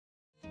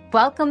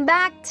Welcome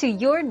back to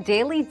your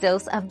daily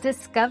dose of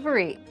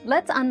discovery.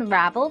 Let's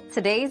unravel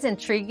today's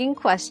intriguing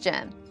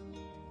question.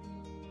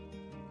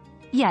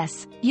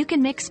 Yes, you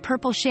can mix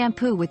Purple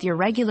Shampoo with your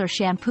regular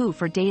shampoo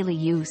for daily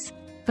use,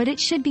 but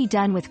it should be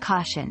done with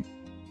caution.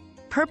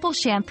 Purple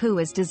Shampoo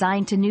is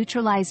designed to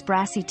neutralize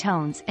brassy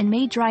tones and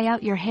may dry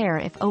out your hair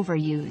if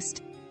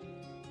overused.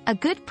 A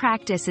good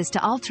practice is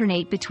to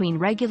alternate between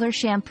regular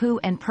shampoo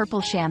and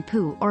Purple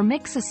Shampoo or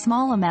mix a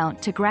small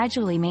amount to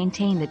gradually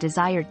maintain the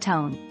desired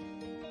tone.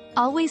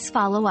 Always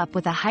follow up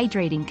with a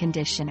hydrating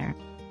conditioner.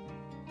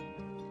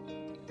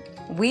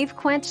 We've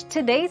quenched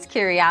today's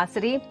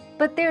curiosity,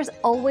 but there's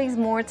always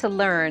more to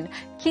learn.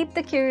 Keep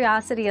the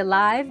curiosity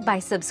alive by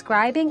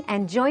subscribing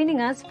and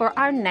joining us for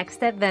our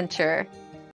next adventure.